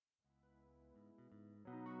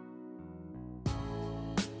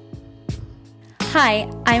Hi,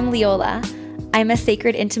 I'm Leola. I'm a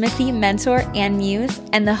sacred intimacy mentor and muse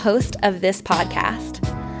and the host of this podcast.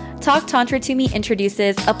 Talk Tantra to Me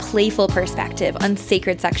introduces a playful perspective on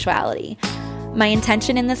sacred sexuality. My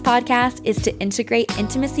intention in this podcast is to integrate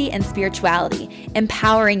intimacy and spirituality,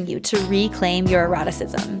 empowering you to reclaim your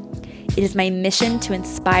eroticism. It is my mission to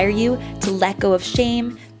inspire you to let go of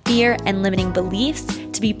shame, fear, and limiting beliefs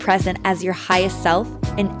to be present as your highest self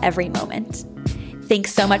in every moment.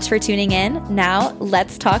 Thanks so much for tuning in. Now,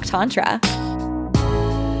 let's talk Tantra.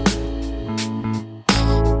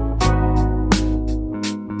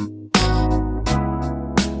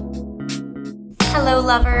 Hello,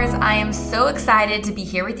 lovers. I am so excited to be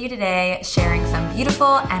here with you today, sharing some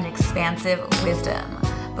beautiful and expansive wisdom.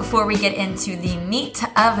 Before we get into the meat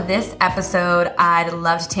of this episode, I'd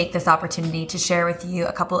love to take this opportunity to share with you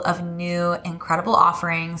a couple of new incredible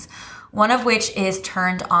offerings, one of which is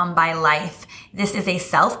Turned On by Life. This is a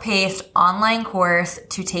self-paced online course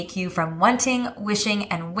to take you from wanting, wishing,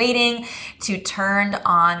 and waiting to turned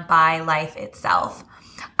on by life itself.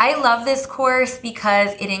 I love this course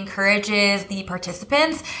because it encourages the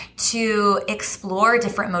participants to explore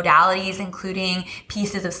different modalities, including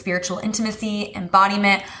pieces of spiritual intimacy,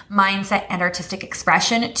 embodiment, mindset, and artistic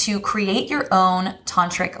expression to create your own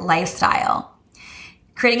tantric lifestyle.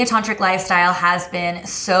 Creating a tantric lifestyle has been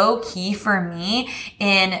so key for me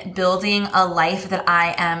in building a life that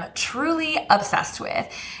I am truly obsessed with.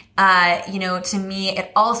 To me,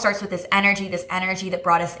 it all starts with this energy that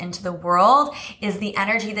brought us into the world is the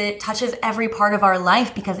energy that touches every part of our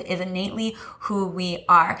life because it is innately who we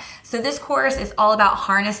are. So this course is all about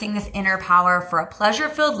harnessing this inner power for a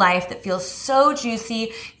pleasure-filled life that feels so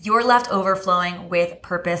juicy, you're left overflowing with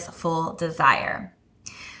purposeful desire.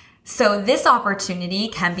 So this opportunity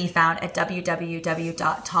can be found at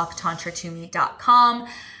www.talktantratome.com.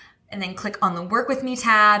 And then click on the Work With Me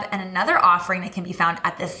tab. And another offering that can be found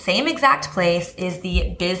at the same exact place is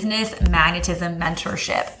the Business Magnetism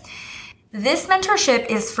Mentorship. This mentorship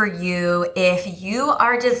is for you if you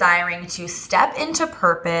are desiring to step into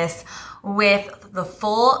purpose with the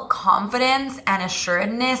full confidence and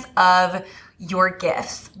assuredness of your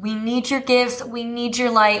gifts. We need your gifts. We need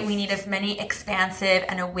your light. We need as many expansive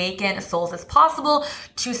and awakened souls as possible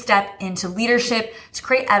to step into leadership, to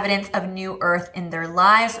create evidence of new earth in their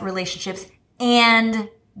lives, relationships, and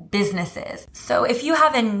businesses. So if you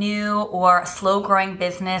have a new or slow growing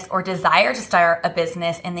business or desire to start a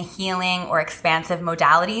business in the healing or expansive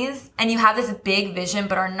modalities, and you have this big vision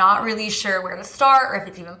but are not really sure where to start or if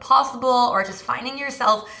it's even possible, or just finding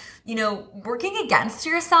yourself working against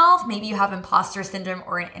yourself, maybe you have imposter syndrome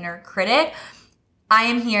or an inner critic, I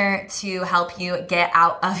am here to help you get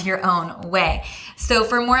out of your own way. So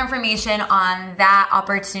for more information on that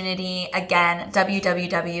opportunity, again,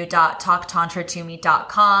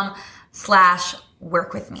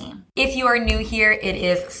 www.talktantratome.com/workwithme. If you are new here, it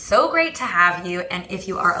is so great to have you. And if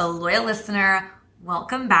you are a loyal listener,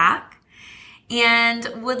 welcome back. And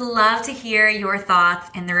would love to hear your thoughts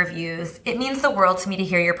in the reviews. It means the world to me to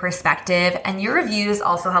hear your perspective, and your reviews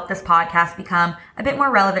also help this podcast become a bit more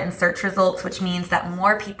relevant in search results, which means that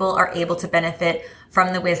more people are able to benefit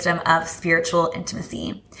from the wisdom of spiritual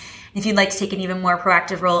intimacy. If you'd like to take an even more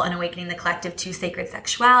proactive role in awakening the collective to sacred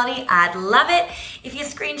sexuality, I'd love it if you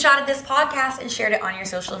screenshotted this podcast and shared it on your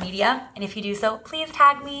social media. And if you do so, please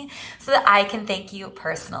tag me so that I can thank you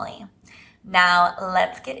personally. Now,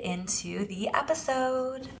 let's get into the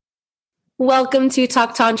episode. Welcome to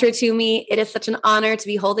Talk Tantra to Me. It is such an honor to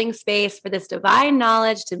be holding space for this divine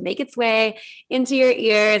knowledge to make its way into your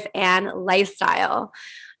ears and lifestyle.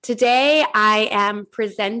 Today, I am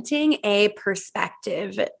presenting a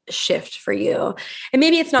perspective shift for you. And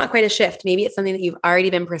maybe it's not quite a shift. Maybe it's something that you've already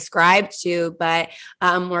been prescribed to, but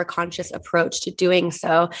a more conscious approach to doing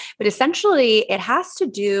so. But essentially, it has to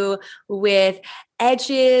do with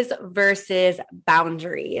edges versus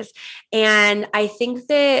boundaries. And I think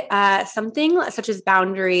that something such as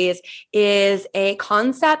boundaries is a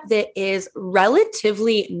concept that is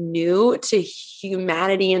relatively new to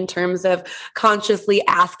humanity in terms of consciously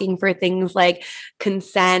asking for things like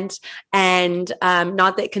consent. And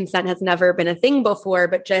not that consent has never been a thing before,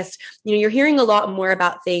 but just, you're hearing a lot more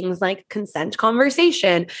about things like consent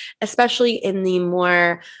conversation, especially in the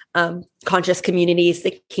more conscious communities,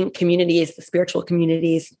 the kink communities, the spiritual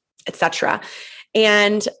communities, etc.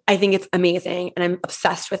 And I think it's amazing. And I'm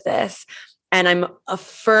obsessed with this. And I'm a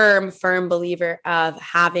firm believer of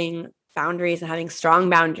having boundaries and having strong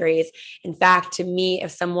boundaries. In fact, to me,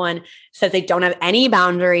 if someone says they don't have any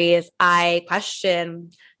boundaries, I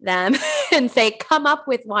question them and say, come up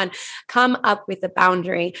with one, come up with a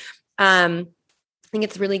boundary. think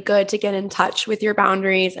it's really good to get in touch with your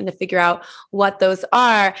boundaries and to figure out what those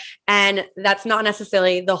are. And that's not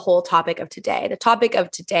necessarily the whole topic of today. The topic of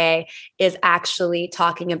today is actually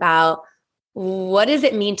talking about what does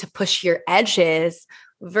it mean to push your edges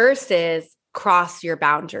versus cross your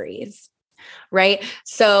boundaries, right?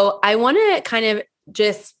 So I want to kind of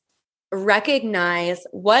just recognize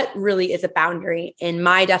what really is a boundary in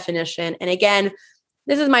my definition. And again,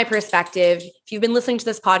 this is my perspective. If you've been listening to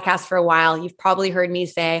this podcast for a while, you've probably heard me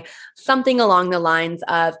say something along the lines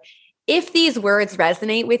of, if these words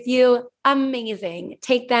resonate with you, amazing.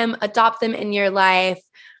 Take them, adopt them in your life.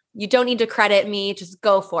 You don't need to credit me, just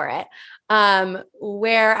go for it.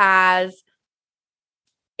 Whereas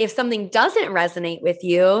if something doesn't resonate with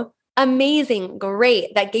you, amazing,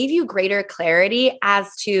 great. That gave you greater clarity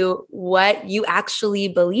as to what you actually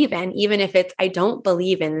believe in, even if it's, I don't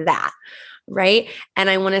believe in that. Right. And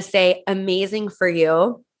I want to say amazing for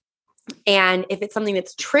you. And if it's something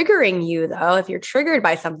that's triggering you, though, if you're triggered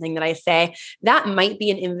by something that I say, that might be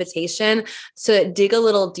an invitation to dig a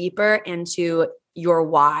little deeper into your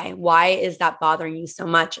why. Why is that bothering you so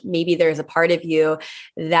much? Maybe there's a part of you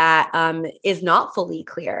that is not fully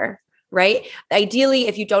clear, right? Ideally,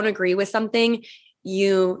 if you don't agree with something,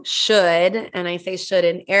 you should, and I say should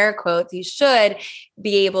in air quotes, you should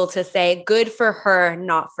be able to say, good for her,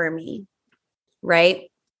 not for me. Right.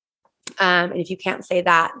 And if you can't say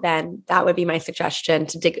that, then that would be my suggestion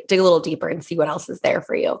to dig a little deeper and see what else is there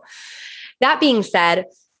for you. That being said,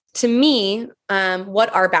 to me,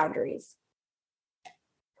 what are boundaries?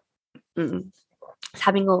 I was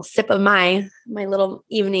having a little sip of my little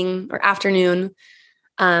evening or afternoon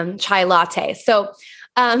chai latte. So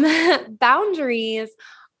boundaries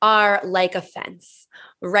are like a fence,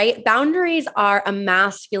 right? Boundaries are a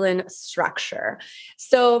masculine structure.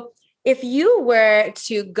 So if you were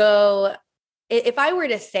to go, if I were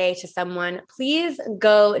to say to someone, please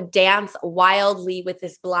go dance wildly with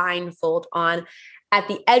this blindfold on at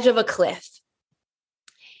the edge of a cliff,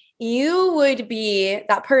 you would be,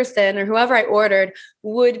 that person or whoever I ordered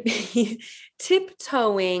would be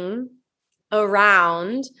tiptoeing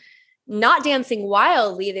around, not dancing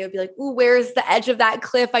wildly. They would be like, ooh, where's the edge of that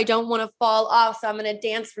cliff? I don't want to fall off. So I'm going to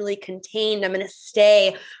dance really contained. I'm going to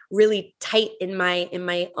stay really tight in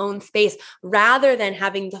my own space rather than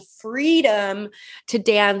having the freedom to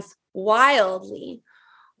dance wildly.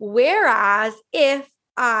 Whereas if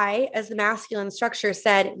I, as the masculine structure,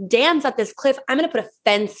 said, dance at this cliff, I'm going to put a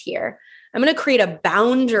fence here. I'm going to create a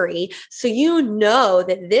boundary so you know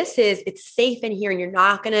that it's safe in here and you're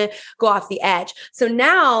not going to go off the edge. So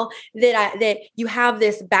now that you have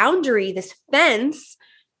this boundary, this fence,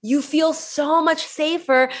 you feel so much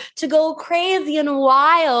safer to go crazy and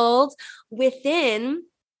wild within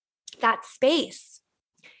that space.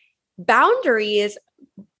 Boundaries,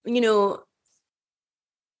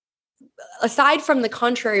 aside from the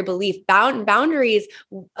contrary belief, boundaries,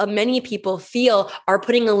 many people feel are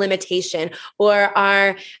putting a limitation or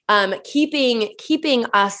are keeping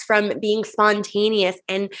us from being spontaneous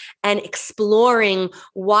and exploring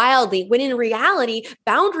wildly. When in reality,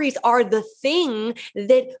 boundaries are the thing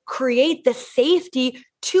that create the safety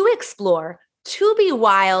to explore, to be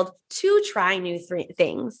wild, to try new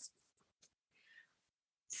things.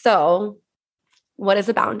 So, what is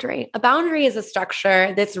a boundary? A boundary is a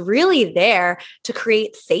structure that's really there to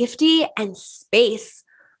create safety and space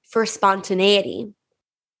for spontaneity.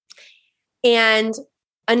 And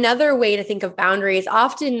another way to think of boundaries,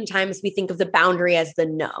 oftentimes we think of the boundary as the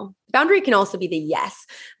no. Boundary can also be the yes.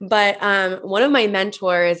 But one of my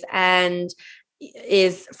mentors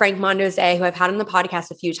is Frank Mondose, who I've had on the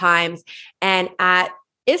podcast a few times. And at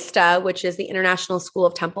ISTA, which is the International School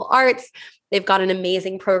of Temple Arts, they've got an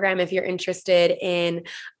amazing program if you're interested in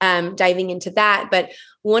diving into that. But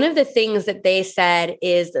one of the things that they said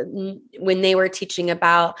is when they were teaching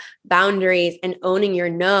about boundaries and owning your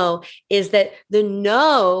no, is that the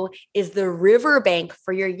no is the riverbank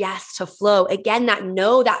for your yes to flow. Again,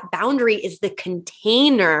 that boundary is the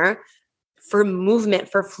container for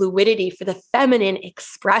movement, for fluidity, for the feminine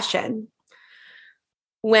expression.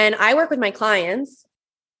 When I work with my clients,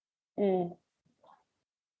 for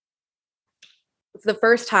the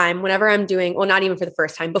first time, whenever I'm doing, well, not even for the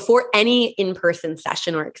first time, before any in-person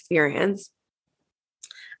session or experience,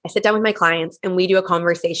 I sit down with my clients and we do a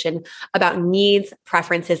conversation about needs,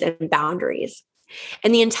 preferences, and boundaries.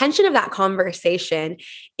 And the intention of that conversation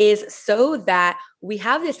is so that we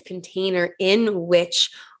have this container in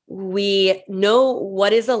which we know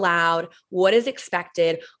what is allowed, what is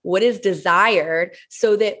expected, what is desired,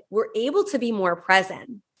 so that we're able to be more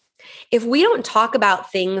present. If we don't talk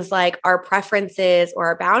about things like our preferences or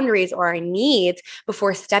our boundaries or our needs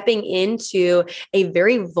before stepping into a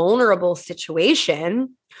very vulnerable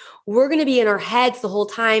situation, we're going to be in our heads the whole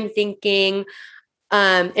time thinking,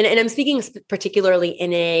 and I'm speaking particularly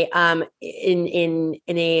in a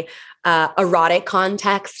erotic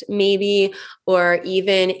context, maybe, or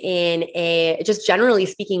even in a just generally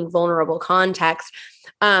speaking vulnerable context.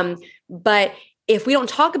 But if we don't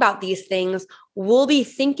talk about these things, we'll be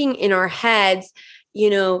thinking in our heads,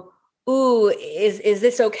 ooh, is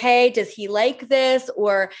this okay? Does he like this?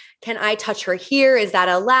 Or can I touch her here? Is that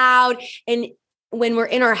allowed? And when we're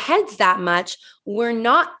in our heads that much, we're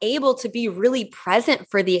not able to be really present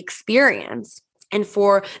for the experience and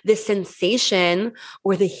for the sensation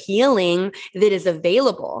or the healing that is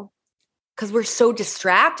available. Because we're so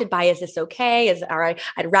distracted by, is this okay? All right,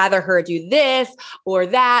 I'd rather her do this or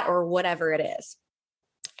that or whatever it is.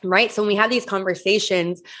 Right. So when we have these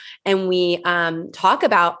conversations and we talk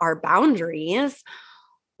about our boundaries,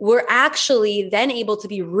 we're actually then able to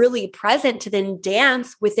be really present to then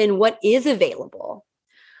dance within what is available.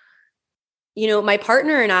 My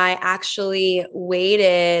partner and I actually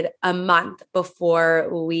waited a month before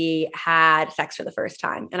we had sex for the first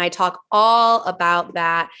time. And I talk all about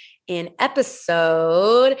that in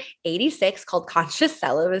episode 86 called Conscious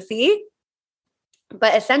Celibacy.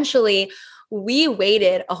 But essentially, we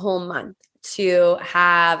waited a whole month to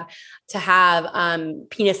have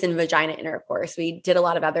penis and vagina intercourse. We did a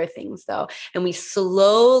lot of other things though. And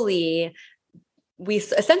essentially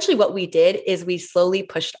what we did is we slowly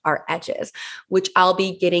pushed our edges, which I'll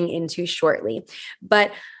be getting into shortly.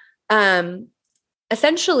 But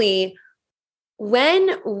essentially,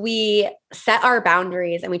 when we set our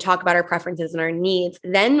boundaries and we talk about our preferences and our needs,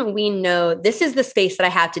 then we know this is the space that I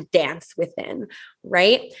have to dance within,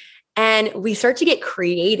 right? And we start to get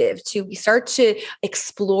creative too. We start to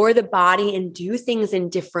explore the body and do things in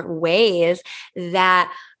different ways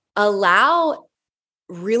that allow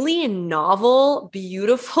really novel,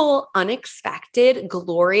 beautiful, unexpected,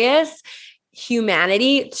 glorious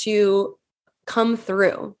humanity to come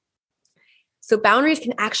through. So boundaries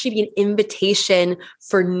can actually be an invitation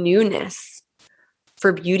for newness,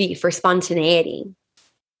 for beauty, for spontaneity.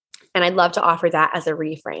 And I'd love to offer that as a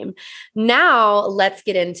reframe. Now let's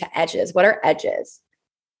get into edges. What are edges?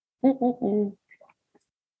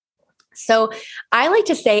 So I like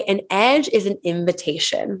to say an edge is an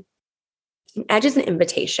invitation. An edge is an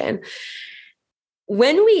invitation.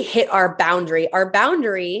 When we hit our boundary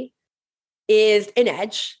is an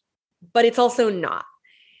edge, but it's also not.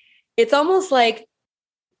 It's almost like,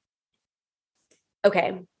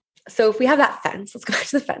 okay, so if we have that fence, let's go back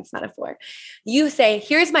to the fence metaphor. You say,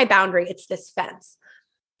 here's my boundary. It's this fence.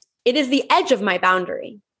 It is the edge of my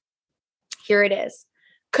boundary. Here it is.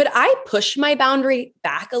 Could I push my boundary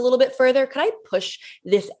back a little bit further? Could I push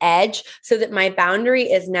this edge so that my boundary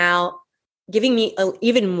is now giving me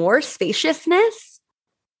even more spaciousness?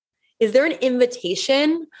 Is there an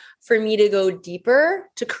invitation for me to go deeper,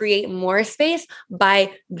 to create more space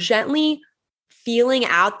by gently feeling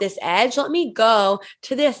out this edge? Let me go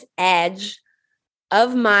to this edge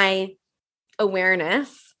of my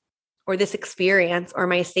awareness or this experience or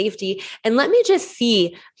my safety. And let me just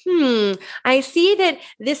see, I see that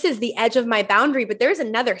this is the edge of my boundary, but there's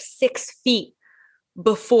another 6 feet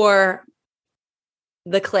before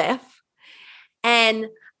the cliff. And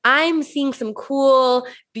I'm seeing some cool,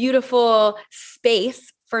 beautiful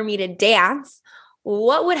space for me to dance.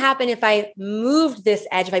 What would happen if I moved this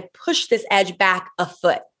edge, if I pushed this edge back a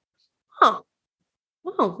foot? Oh,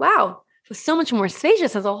 wow. It was so much more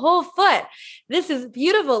spacious as a whole foot. This is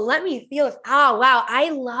beautiful. Let me feel it. Oh, wow. I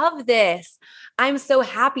love this. I'm so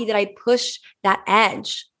happy that I pushed that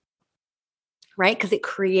edge, right? Because it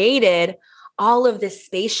created all of this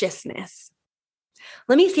spaciousness.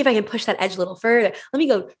 Let me see if I can push that edge a little further. Let me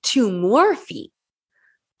go 2 more feet.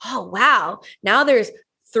 Oh, wow. Now there's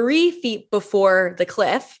 3 feet before the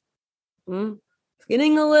cliff. It's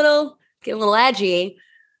getting a little edgy.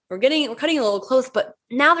 We're cutting a little close, but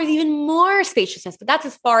now there's even more spaciousness. But that's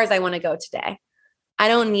as far as I want to go today. I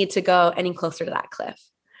don't need to go any closer to that cliff,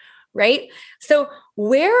 right? So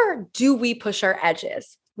where do we push our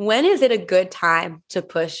edges? When is it a good time to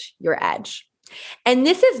push your edge? And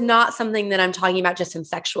this is not something that I'm talking about just in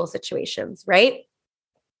sexual situations, right?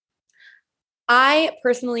 I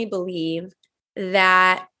personally believe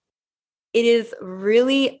that it is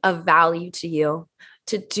really of value to you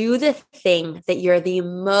to do the thing that you're the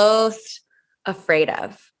most afraid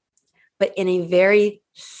of, but in a very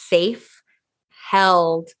safe,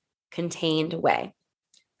 held, contained way.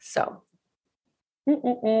 So,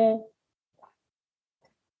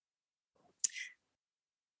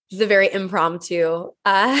 This is a very impromptu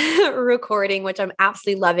recording, which I'm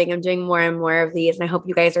absolutely loving. I'm doing more and more of these, and I hope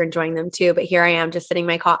you guys are enjoying them too. But here I am just sipping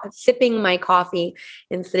my coffee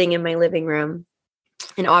and sitting in my living room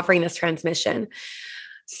and offering this transmission.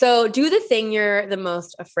 So do the thing you're the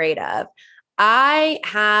most afraid of. I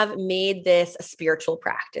have made this a spiritual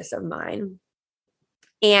practice of mine.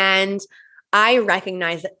 And I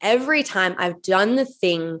recognize that every time I've done the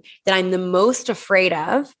thing that I'm the most afraid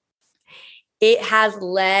of, it has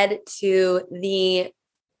led to the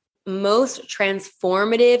most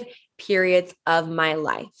transformative periods of my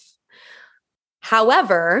life.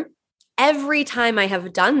 However, every time I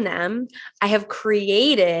have done them, I have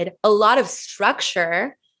created a lot of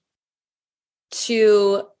structure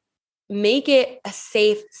to make it a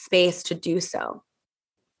safe space to do so.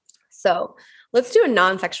 So let's do a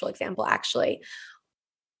non-sexual example, actually.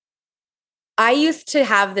 I used to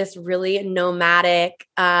have this really nomadic,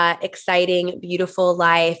 exciting, beautiful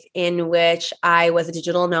life in which I was a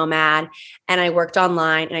digital nomad and I worked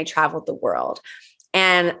online and I traveled the world.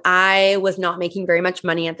 And I was not making very much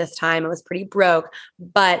money at this time. I was pretty broke.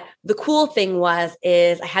 But the cool thing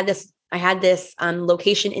is I had this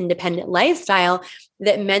location independent lifestyle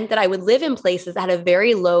that meant that I would live in places that had a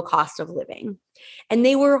very low cost of living. And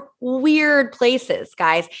they were weird places,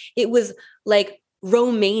 guys. It was like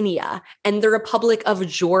Romania and the Republic of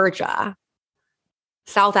Georgia,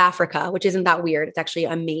 South Africa, which isn't that weird. It's actually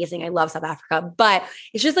amazing. I love South Africa, but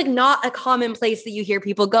it's just like not a common place that you hear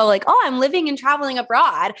people go like, oh, I'm living and traveling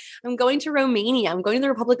abroad. I'm going to Romania. I'm going to the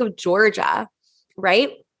Republic of Georgia,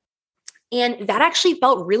 right? And that actually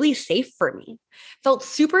felt really safe for me. Felt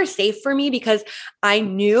super safe for me because I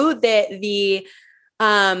knew that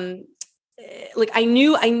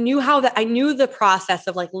I knew the process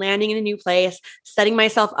of like landing in a new place, setting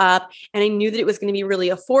myself up, and I knew that it was going to be really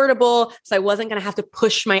affordable. So I wasn't going to have to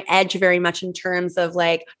push my edge very much in terms of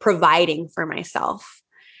like providing for myself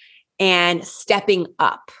and stepping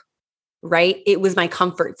up, right? It was my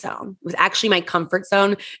comfort zone. It was actually my comfort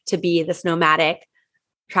zone to be this nomadic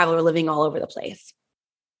traveler living all over the place.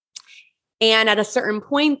 And at a certain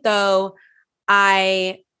point though,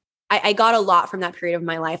 I got a lot from that period of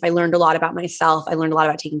my life. I learned a lot about myself. I learned a lot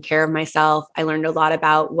about taking care of myself. I learned a lot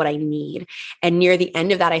about what I need. And near the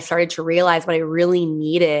end of that, I started to realize what I really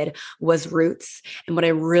needed was roots. And what I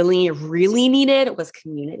really, really needed was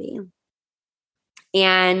community.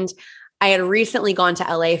 And I had recently gone to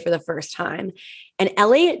LA for the first time, and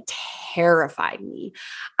LA terrified me.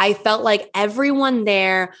 I felt like everyone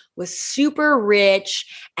there was super rich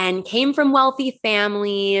and came from wealthy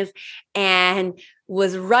families and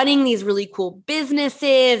was running these really cool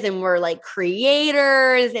businesses and were like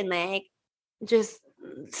creators and like just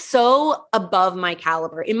so above my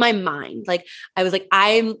caliber in my mind. Like I was like,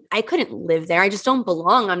 I couldn't live there. I just don't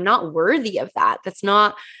belong. I'm not worthy of that.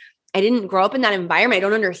 I didn't grow up in that environment. I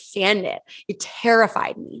don't understand it. It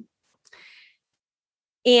terrified me.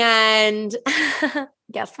 And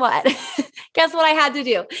guess what? Guess what I had to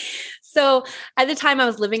do? So at the time I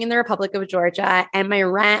was living in the Republic of Georgia and my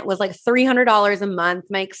rent was like $300 a month.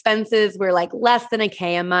 My expenses were like less than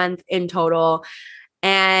 $1,000 a month in total.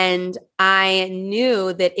 And I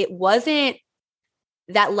knew that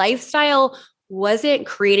that lifestyle wasn't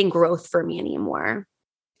creating growth for me anymore.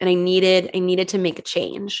 And I needed to make a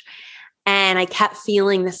change. And I kept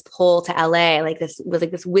feeling this pull to LA, like this was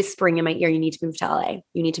like this whispering in my ear, you need to move to LA.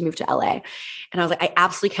 You need to move to LA. And I was like, I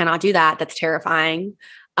absolutely cannot do that. That's terrifying.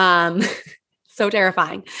 So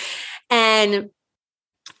terrifying. And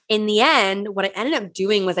in the end, what I ended up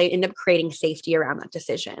doing was I ended up creating safety around that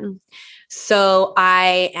decision. So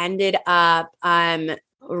I ended up,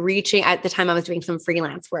 reaching at the time I was doing some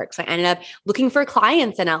freelance work. So I ended up looking for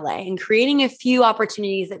clients in LA and creating a few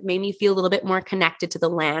opportunities that made me feel a little bit more connected to the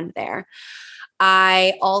land there.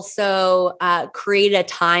 I also created a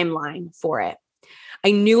timeline for it.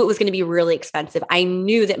 I knew it was going to be really expensive. I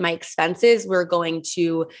knew that my expenses were going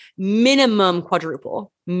to minimum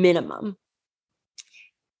quadruple, minimum.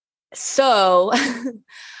 So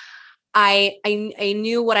I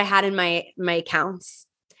knew what I had in my accounts.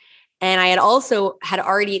 And I had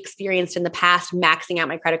already experienced in the past maxing out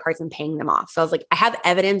my credit cards and paying them off. So I was like, I have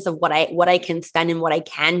evidence of what I can spend and what I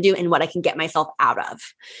can do and what I can get myself out of.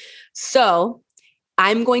 So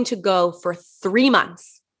I'm going to go for 3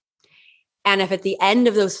 months. And if at the end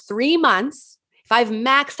of those 3 months, if I've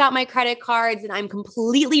maxed out my credit cards and I'm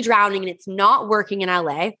completely drowning and it's not working in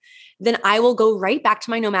LA, then I will go right back to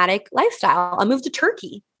my nomadic lifestyle. I'll move to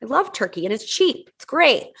Turkey. I love Turkey and it's cheap. It's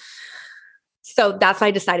great. So that's what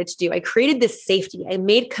I decided to do. I created this safety. I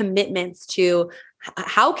made commitments to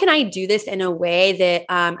how can I do this in a way that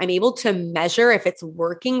I'm able to measure if it's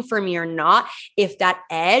working for me or not? If that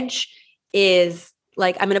edge is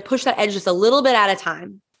like, I'm going to push that edge just a little bit at a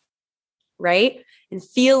time, right? And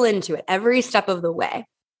feel into it every step of the way.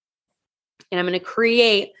 And I'm going to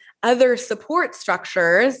create other support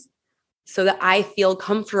structures so that I feel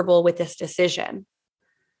comfortable with this decision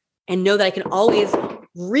and know that I can always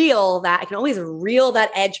reel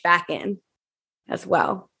that edge back in as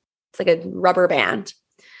well. It's like a rubber band.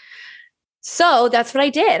 So that's what I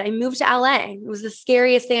did. I moved to LA. It was the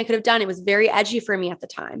scariest thing I could have done. It was very edgy for me at the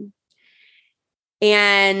time.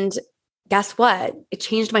 And guess what? It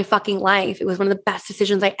changed my fucking life. It was one of the best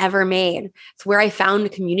decisions I ever made. It's where I found a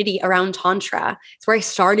community around Tantra. It's where I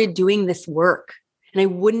started doing this work. And I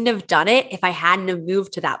wouldn't have done it if I hadn't have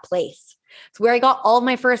moved to that place. It's where I got all of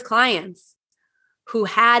my first clients who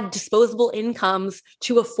had disposable incomes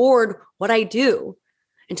to afford what I do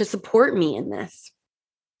and to support me in this.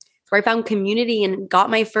 It's where I found community and got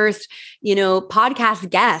my first, podcast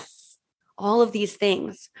guests, all of these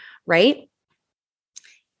things, right?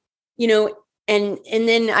 And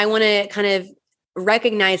then I want to kind of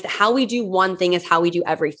recognize that how we do one thing is how we do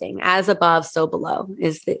everything. As above, so below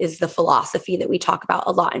is the philosophy that we talk about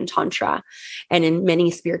a lot in Tantra and in many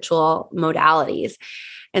spiritual modalities.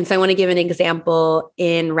 And so I want to give an example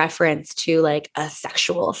in reference to like a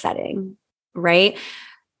sexual setting, right?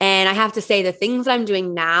 And I have to say the things that I'm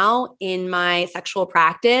doing now in my sexual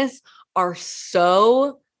practice are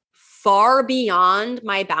so far beyond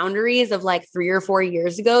my boundaries of like 3 or 4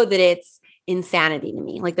 years ago that it's insanity to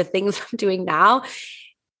me. Like the things I'm doing now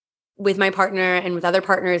with my partner and with other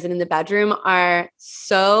partners and in the bedroom are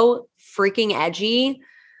so freaking edgy.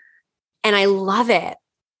 And I love it.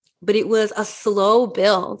 But it was a slow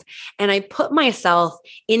build. And I put myself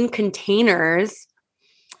in containers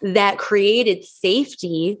that created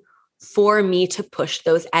safety for me to push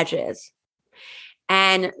those edges.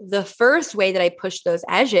 And the first way that I pushed those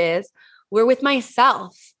edges were with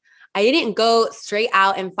myself. I didn't go straight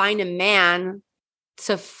out and find a man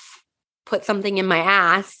to put something in my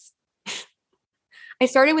ass. I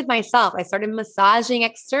started with myself. I started massaging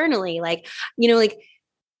externally. Like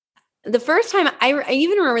the first time I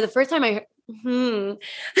even remember the first time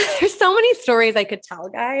there's so many stories I could tell,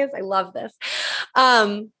 guys. I love this.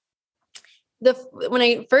 When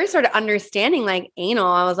I first started understanding like anal,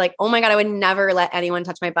 I was like, oh my God, I would never let anyone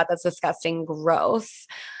touch my butt. That's disgusting, gross.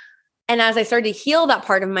 And as I started to heal that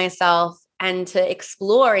part of myself and to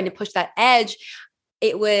explore and to push that edge,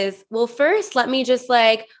 it was, well, first, let me just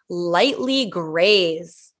like lightly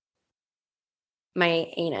graze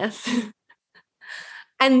my anus.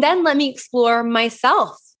 And then let me explore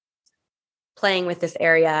myself playing with this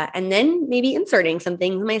area and then maybe inserting some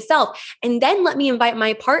things myself. And then let me invite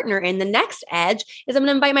my partner in. The next edge is I'm going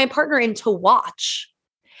to invite my partner in to watch.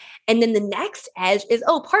 And then the next edge is,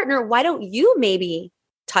 oh, partner, why don't you maybe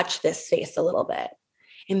touch this space a little bit?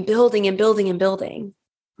 And building and building and building,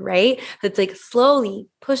 right? That's like slowly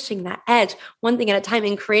pushing that edge one thing at a time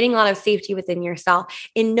and creating a lot of safety within yourself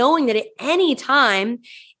in knowing that at any time,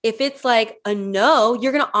 if it's like a no,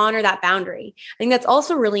 you're going to honor that boundary. I think that's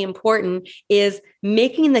also really important is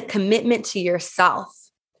making the commitment to yourself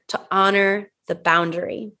to honor the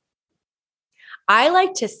boundary. I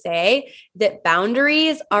like to say that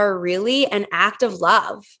boundaries are really an act of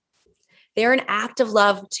love. They're an act of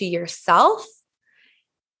love to yourself,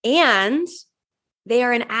 and they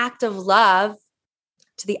are an act of love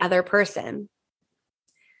to the other person.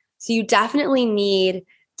 So you definitely need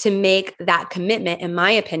to make that commitment, in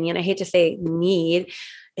my opinion. I hate to say need.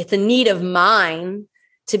 It's a need of mine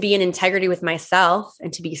to be in integrity with myself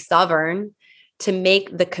and to be sovereign, to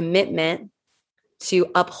make the commitment to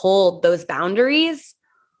uphold those boundaries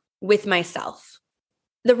with myself.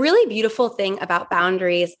 The really beautiful thing about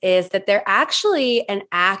boundaries is that they're actually an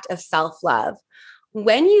act of self-love.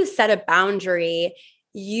 When you set a boundary,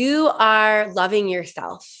 you are loving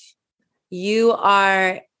yourself. You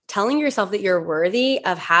are telling yourself that you're worthy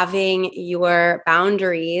of having your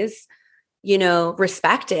boundaries,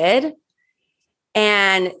 respected,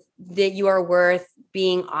 and that you are worth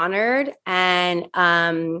being honored and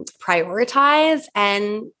prioritized,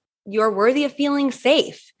 and you're worthy of feeling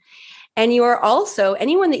safe. And you are also,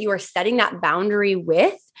 anyone that you are setting that boundary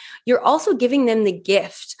with, you're also giving them the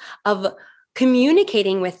gift of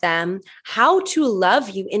communicating with them how to love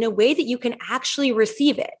you in a way that you can actually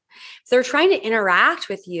receive it. If they're trying to interact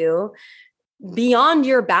with you beyond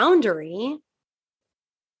your boundary,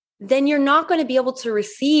 then you're not going to be able to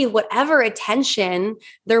receive whatever attention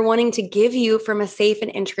they're wanting to give you from a safe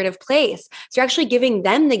and integrative place. So you're actually giving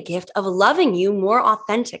them the gift of loving you more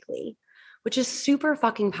authentically, which is super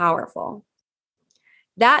fucking powerful.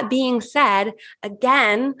 That being said,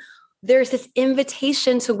 again, there's this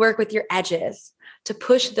invitation to work with your edges, to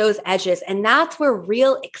push those edges. And that's where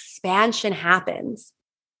real expansion happens.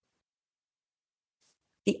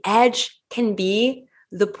 The edge can be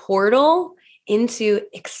the portal into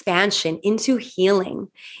expansion, into healing,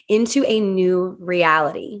 into a new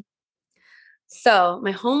reality. So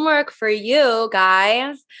my homework for you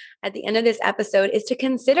guys at the end of this episode is to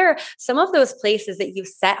consider some of those places that you've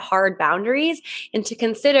set hard boundaries, and to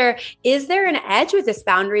consider, is there an edge with this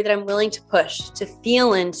boundary that I'm willing to push, to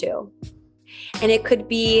feel into? And it could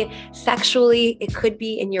be sexually, it could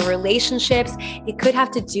be in your relationships, it could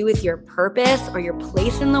have to do with your purpose or your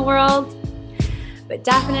place in the world. But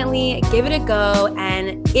definitely give it a go.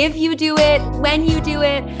 And if you do it, when you do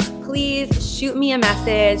it, please shoot me a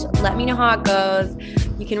message. Let me know how it goes.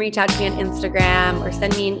 You can reach out to me on Instagram or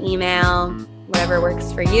send me an email, whatever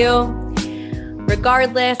works for you.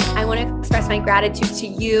 Regardless, I want to express my gratitude to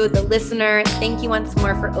you, the listener. Thank you once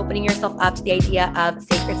more for opening yourself up to the idea of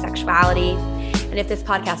sacred sexuality. And if this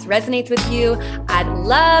podcast resonates with you, I'd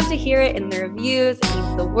love to hear it in the reviews. It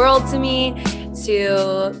means the world to me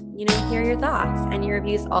to, hear your thoughts. And your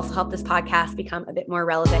reviews also help this podcast become a bit more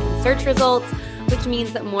relevant in search results, which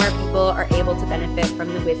means that more people are able to benefit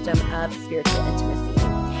from the wisdom of spiritual intimacy.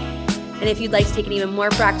 And if you'd like to take an even more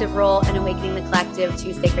proactive role in awakening the collective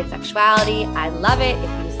to sacred sexuality, I'd love it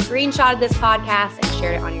if you screenshotted this podcast and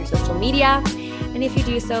shared it on your social media. And if you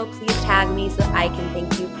do so, please tag me so that I can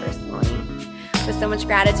thank you personally. With so much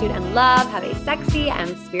gratitude and love, have a sexy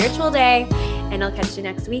and spiritual day. And I'll catch you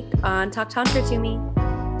next week on Talk Tantra to Me.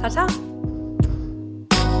 Ta-ta.